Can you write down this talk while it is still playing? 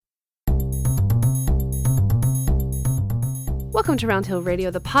Welcome to Round Hill Radio,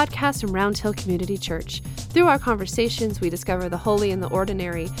 the podcast from Round Hill Community Church. Through our conversations, we discover the holy and the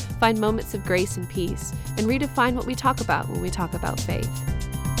ordinary, find moments of grace and peace, and redefine what we talk about when we talk about faith.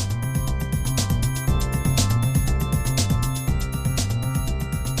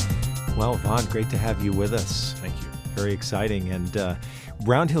 Well, Vaughn, great to have you with us. Thank you. Very exciting. And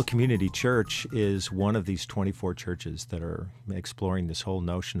Round Hill Community Church is one of these 24 churches that are exploring this whole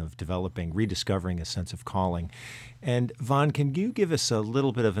notion of developing, rediscovering a sense of calling. And Vaughn, can you give us a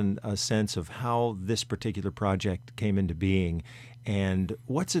little bit of a sense of how this particular project came into being and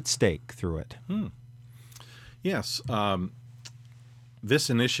what's at stake through it? Yes. This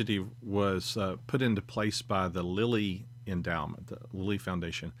initiative was put into place by the Lilly Endowment, the Lilly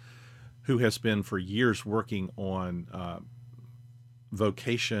Foundation, who has been for years working on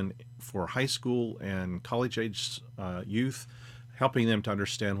vocation for high school and college-age youth, helping them to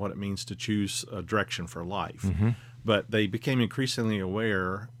understand what it means to choose a direction for life. Mm-hmm. But they became increasingly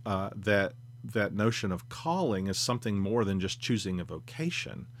aware that notion of calling is something more than just choosing a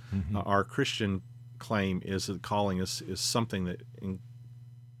vocation. Mm-hmm. Our Christian claim is that calling is something that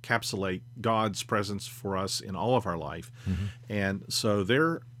encapsulates God's presence for us in all of our life. Mm-hmm. And so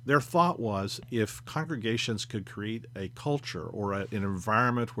their thought was, if congregations could create a culture or an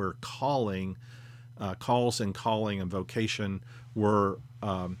environment where calls and calling and vocation were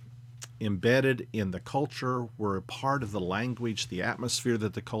embedded in the culture, were a part of the language, the atmosphere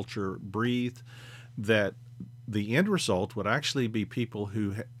that the culture breathed, that the end result would actually be people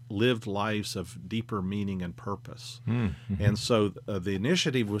who lived lives of deeper meaning and purpose. Mm-hmm. And so the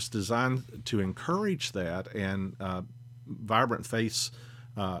initiative was designed to encourage that, and Vibrant Faith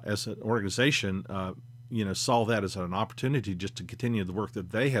as an organization, saw that as an opportunity just to continue the work that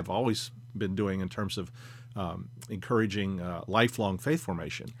they have always been doing in terms of encouraging lifelong faith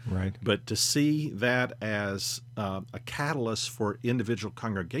formation. Right. But to see that as a catalyst for individual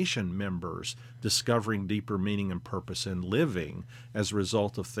congregation members discovering deeper meaning and purpose in living as a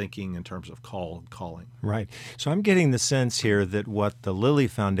result of thinking in terms of call and calling. Right. So I'm getting the sense here that what the Lilly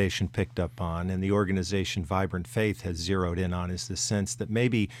Foundation picked up on and the organization Vibrant Faith has zeroed in on is the sense that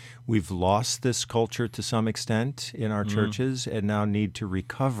maybe we've lost this culture to some extent in our churches and now need to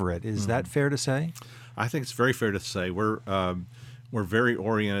recover it. Is that fair to say? I think it's very fair to say we're very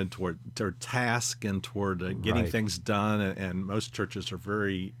oriented toward task and toward getting things done, and most churches are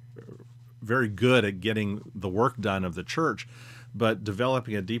very, very good at getting the work done of the church, but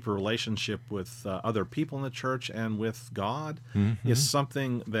developing a deeper relationship with other people in the church and with God is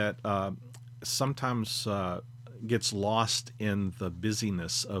something that sometimes gets lost in the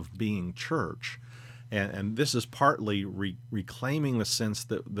busyness of being church. And this is partly reclaiming the sense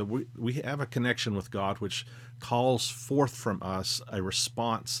that we have a connection with God which calls forth from us a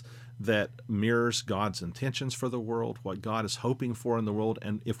response that mirrors God's intentions for the world, what God is hoping for in the world.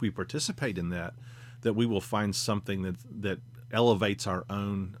 And if we participate in that we will find something that elevates our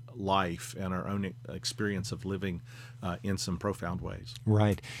own life and our own experience of living in some profound ways.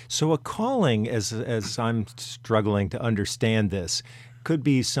 Right. So a calling, as I'm struggling to understand this, could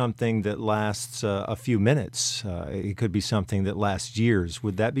be something that lasts a few minutes. It could be something that lasts years.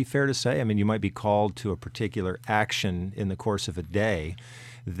 Would that be fair to say? I mean, you might be called to a particular action in the course of a day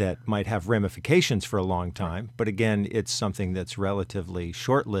that might have ramifications for a long time. But again, it's something that's relatively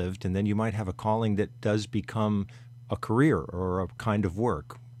short-lived, and then you might have a calling that does become a career or a kind of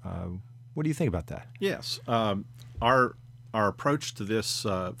work. What do you think about that? Yes. Our approach to this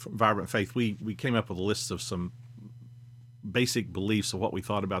Vibrant Faith, we came up with a list of some basic beliefs of what we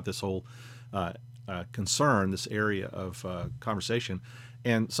thought about this whole concern, this area of conversation.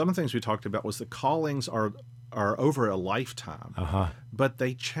 And some of the things we talked about was the callings are over a lifetime, but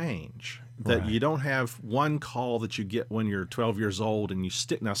they change. That you don't have one call that you get when you're 12 years old and you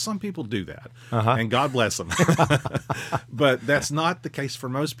stick. Now, some people do that, and God bless them. But that's not the case for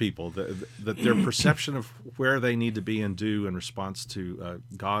most people. That their perception of where they need to be and do in response to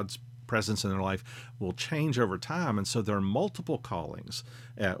God's presence in their life will change over time, and so there are multiple callings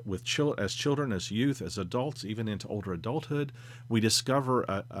as children, as youth, as adults, even into older adulthood. We discover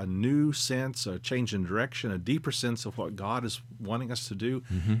a new sense, a change in direction, a deeper sense of what God is wanting us to do,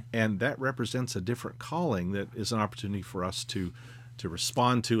 and that represents a different calling that is an opportunity for us to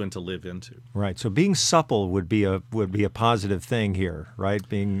respond to and to live into. Right. So being supple would be a positive thing here, right?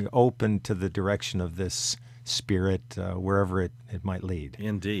 Being open to the direction of this Spirit, wherever it might lead.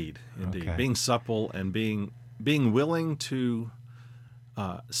 Indeed. Okay. Being supple and being willing to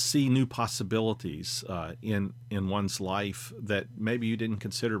see new possibilities in one's life that maybe you didn't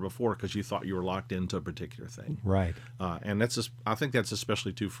consider before because you thought you were locked into a particular thing. Right. And I think that's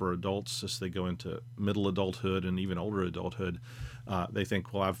especially true for adults as they go into middle adulthood and even older adulthood. They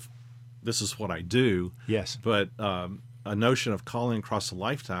think, well, this is what I do. Yes. But a notion of calling across a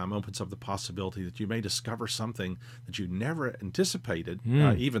lifetime opens up the possibility that you may discover something that you never anticipated,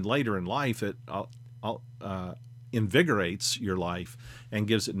 even later in life, that invigorates your life and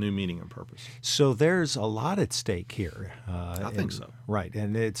gives it new meaning and purpose. So there's a lot at stake here. I think so. Right,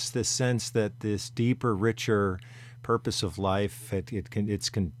 and it's the sense that this deeper, richer purpose of life, it's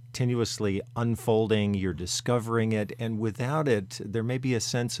continuously unfolding, you're discovering it, and without it, there may be a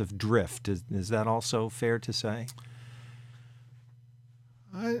sense of drift. Is that also fair to say?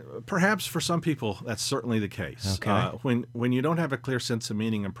 Perhaps for some people, that's certainly the case. Okay. When you don't have a clear sense of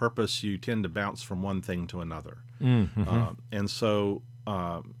meaning and purpose, you tend to bounce from one thing to another. And so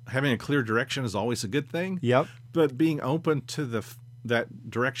having a clear direction is always a good thing. Yep. But being open to that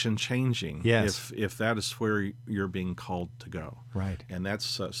direction changing, yes, if that is where you're being called to go. Right. And that's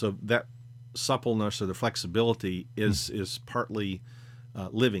so that suppleness or the flexibility is partly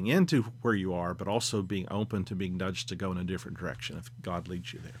living into where you are, but also being open to being nudged to go in a different direction if God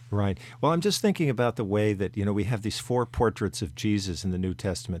leads you there. Right. Well, I'm just thinking about the way that, we have these 4 portraits of Jesus in the New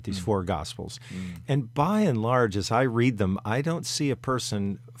Testament, these 4 Gospels. And by and large, as I read them, I don't see a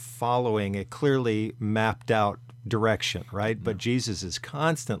person following a clearly mapped out direction, right? But Jesus is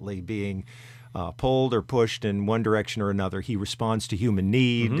constantly being pulled or pushed in one direction or another. He responds to human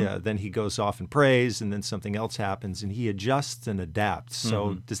need, then he goes off and prays, and then something else happens, and he adjusts and adapts.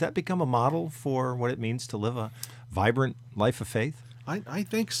 So does that become a model for what it means to live a vibrant life of faith? I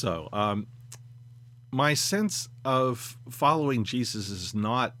think so. My sense of following Jesus is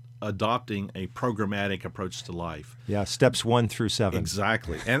not adopting a programmatic approach to life. Yeah, steps 1 through 7.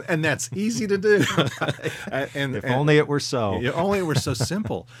 Exactly. And that's easy to do. If only it were so. If only it were so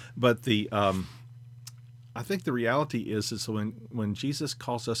simple. But I think the reality is when Jesus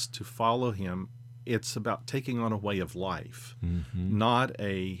calls us to follow him, it's about taking on a way of life, not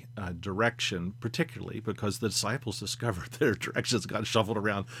a direction, particularly because the disciples discovered their directions got shuffled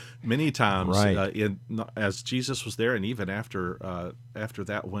around many times. Right. As Jesus was there, and even after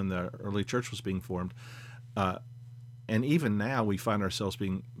that, when the early church was being formed, and even now we find ourselves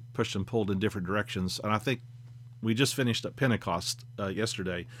being pushed and pulled in different directions. And I think we just finished at Pentecost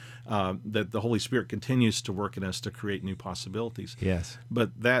yesterday, that the Holy Spirit continues to work in us to create new possibilities. Yes.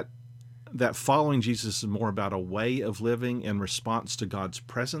 But that following Jesus is more about a way of living in response to God's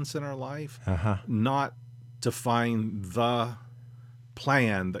presence in our life, not to find the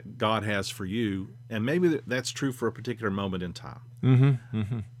plan that God has for you. And maybe that's true for a particular moment in time.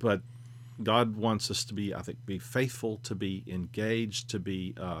 But God wants us to be faithful, to be engaged, to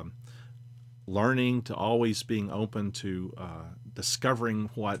be learning, to always being open to discovering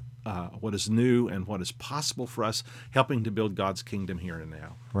what is new and what is possible for us, helping to build God's kingdom here and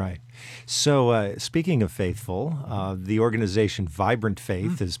now. Right. So speaking of faithful, the organization Vibrant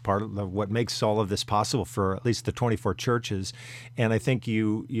Faith is part of what makes all of this possible for at least the 24 churches. And I think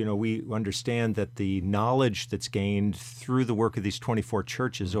we understand that the knowledge that's gained through the work of these 24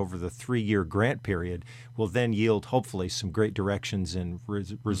 churches over the 3-year grant period will then yield hopefully some great directions and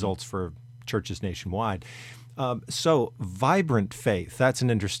results for churches nationwide. So Vibrant Faith, that's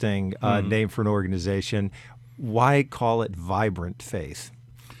an interesting name for an organization. Why call it Vibrant Faith?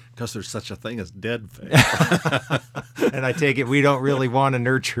 Because there's such a thing as dead faith. And I take it we don't really want to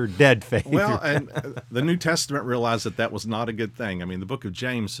nurture dead faith. Well, and the New Testament realized that was not a good thing. I mean, the book of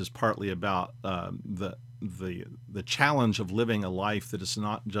James is partly about the challenge of living a life that is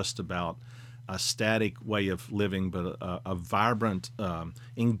not just about a static way of living, but a vibrant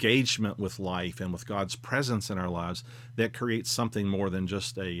engagement with life and with God's presence in our lives that creates something more than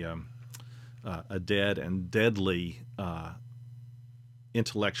just a dead and deadly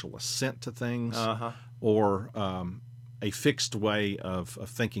intellectual assent to things, or a fixed way of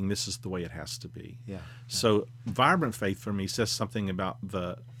thinking this is the way it has to be. So vibrant faith for me says something about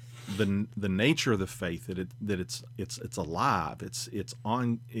the nature of the faith, that it's alive,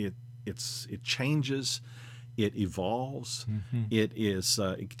 it changes, it evolves,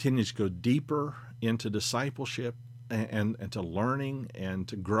 it continues to go deeper into discipleship and to learning and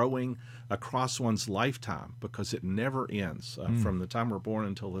to growing across one's lifetime, because it never ends. From the time we're born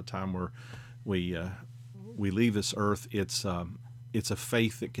until the time we leave this earth, it's a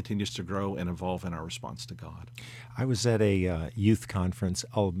faith that continues to grow and evolve in our response to God. I was at a youth conference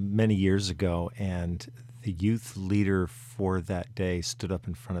many years ago, and the youth leader for that day stood up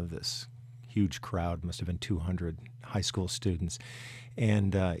in front of this huge crowd, must have been 200 high school students.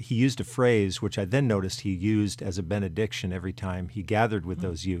 And he used a phrase, which I then noticed he used as a benediction every time he gathered with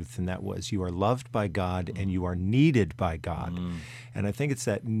those youth, and that was, "You are loved by God and you are needed by God." And I think it's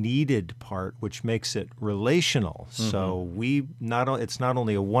that needed part which makes it relational. So it's not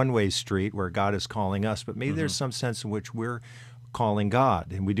only a one-way street where God is calling us, but maybe there's some sense in which we're calling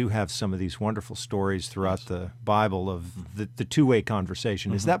God. And we do have some of these wonderful stories throughout the Bible of the two-way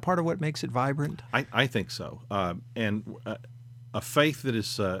conversation. Is that part of what makes it vibrant? I think so. A faith that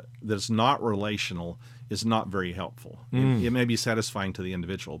is not relational is not very helpful. It may be satisfying to the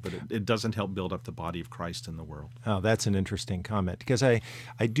individual, but it doesn't help build up the body of Christ in the world. Oh, that's an interesting comment, because I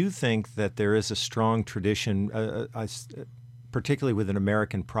do think that there is a strong tradition, particularly within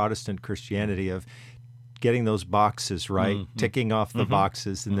American Protestant Christianity, of getting those boxes right, ticking off the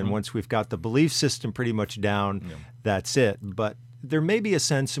boxes, and then once we've got the belief system pretty much down, that's it. But there may be a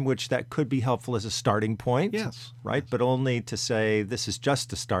sense in which that could be helpful as a starting point, right? But only to say this is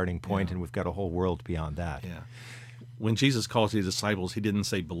just a starting point, and we've got a whole world beyond that. Yeah. When Jesus called his disciples, he didn't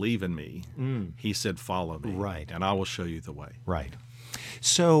say, "Believe in me." He said, "Follow me, and I will show you the way." Right.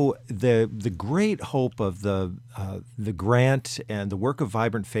 So the great hope of the grant and the work of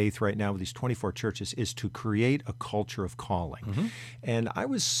Vibrant Faith right now with these 24 churches is to create a culture of calling. And I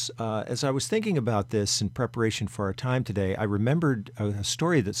was, as I was thinking about this in preparation for our time today, I remembered a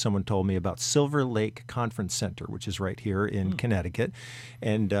story that someone told me about Silver Lake Conference Center, which is right here in Connecticut.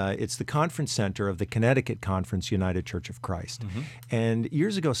 And it's the conference center of the Connecticut Conference United Church of Christ. And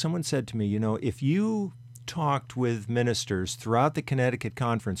years ago, someone said to me, if you talked with ministers throughout the Connecticut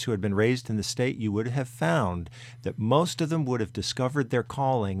Conference who had been raised in the state, you would have found that most of them would have discovered their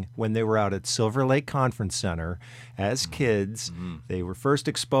calling when they were out at Silver Lake Conference Center as kids. They were first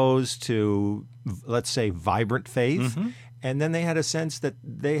exposed to, let's say, Vibrant Faith, and then they had a sense that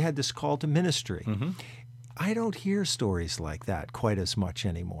they had this call to ministry. I don't hear stories like that quite as much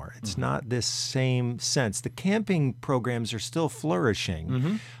anymore. It's not this same sense. The camping programs are still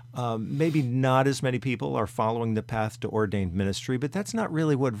flourishing. Maybe not as many people are following the path to ordained ministry, but that's not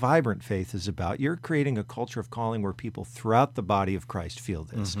really what Vibrant Faith is about. You're creating a culture of calling where people throughout the body of Christ feel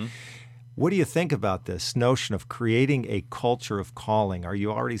this. What do you think about this notion of creating a culture of calling? Are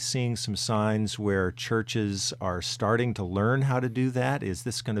you already seeing some signs where churches are starting to learn how to do that? Is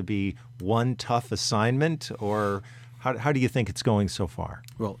this going to be one tough assignment, or how do you think it's going so far?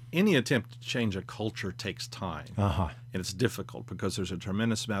 Well, any attempt to change a culture takes time. And it's difficult because there's a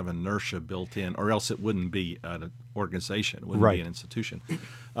tremendous amount of inertia built in, or else it wouldn't be an organization. It wouldn't be an institution.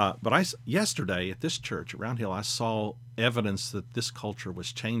 But yesterday at this church at Round Hill, I saw evidence that this culture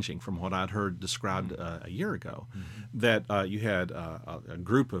was changing from what I'd heard described a year ago, that you had a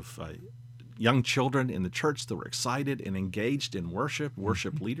group of young children in the church that were excited and engaged in worship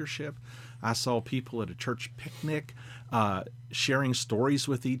leadership. I saw people at a church picnic sharing stories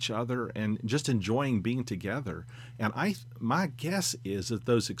with each other and just enjoying being together. And my guess is that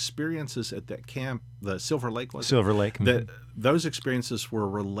those experiences at that camp, the Silver Lake, that those experiences were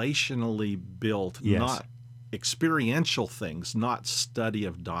relationally built, not experiential things, not study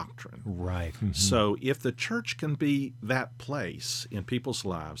of doctrine. Right. So if the church can be that place in people's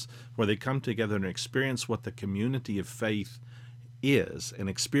lives where they come together and experience what the community of faith is, and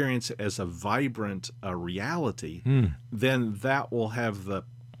experience it as a vibrant reality, then that will have the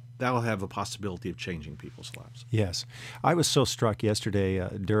possibility of changing people's lives. Yes. I was so struck yesterday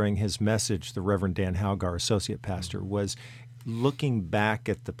during his message, the Reverend Dan Haugar, associate pastor, was looking back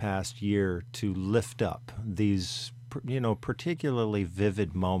at the past year to lift up these, particularly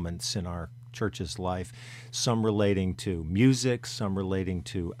vivid moments in our church's life, some relating to music, some relating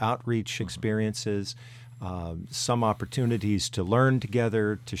to outreach experiences, some opportunities to learn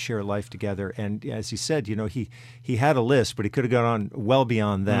together, to share life together. And as he said, he had a list, but he could have gone on well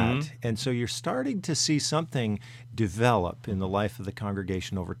beyond that. And so you're starting to see something develop in the life of the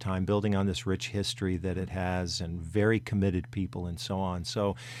congregation over time, building on this rich history that it has and very committed people and so on.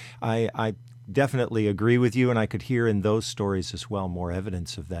 So I definitely agree with you, and I could hear in those stories as well more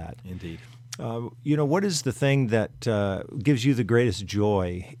evidence of that. Indeed. What is the thing that gives you the greatest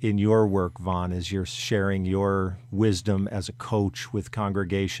joy in your work, Vaughn, as you're sharing your wisdom as a coach with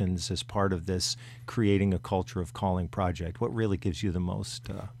congregations as part of this Creating a Culture of Calling project? What really gives you the most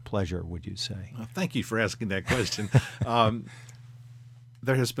pleasure, would you say? Well, thank you for asking that question.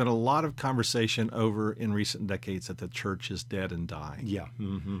 There has been a lot of conversation over in recent decades that the church is dead and dying. Yeah.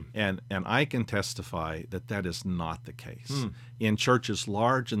 And I can testify that is not the case. In churches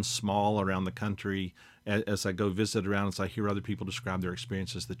large and small around the country, as I go visit around, as I hear other people describe their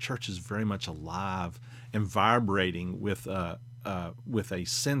experiences, the church is very much alive and vibrating with with a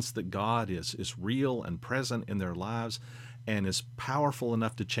sense that God is real and present in their lives and is powerful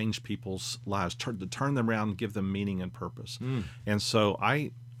enough to change people's lives, to turn them around and give them meaning and purpose. And so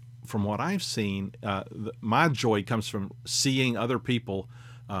from what I've seen, my joy comes from seeing other people.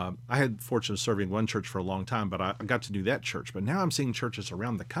 I had the fortune of serving one church for a long time, but I got to do that church. But now I'm seeing churches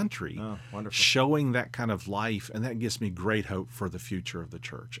around the country showing that kind of life, and that gives me great hope for the future of the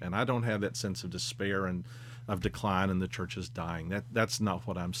church. And I don't have that sense of despair and of decline and the church is dying. That's not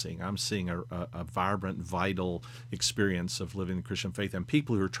what I'm seeing. I'm seeing a vibrant, vital experience of living the Christian faith, and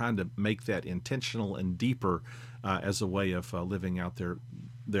people who are trying to make that intentional and deeper as a way of living out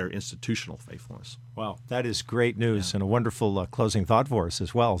their institutional faithfulness. Wow, that is great news and a wonderful closing thought for us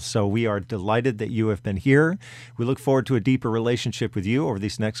as well. So we are delighted that you have been here. We look forward to a deeper relationship with you over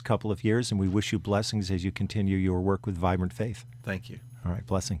these next couple of years, and we wish you blessings as you continue your work with Vibrant Faith. Thank you. All right,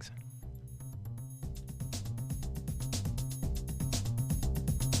 blessings.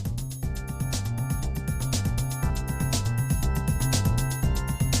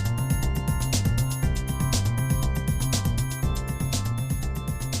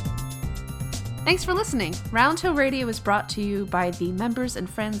 Thanks for listening. Round Hill Radio is brought to you by the members and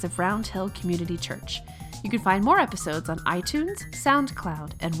friends of Round Hill Community Church. You can find more episodes on iTunes,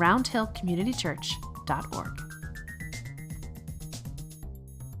 SoundCloud, and roundhillcommunitychurch.org.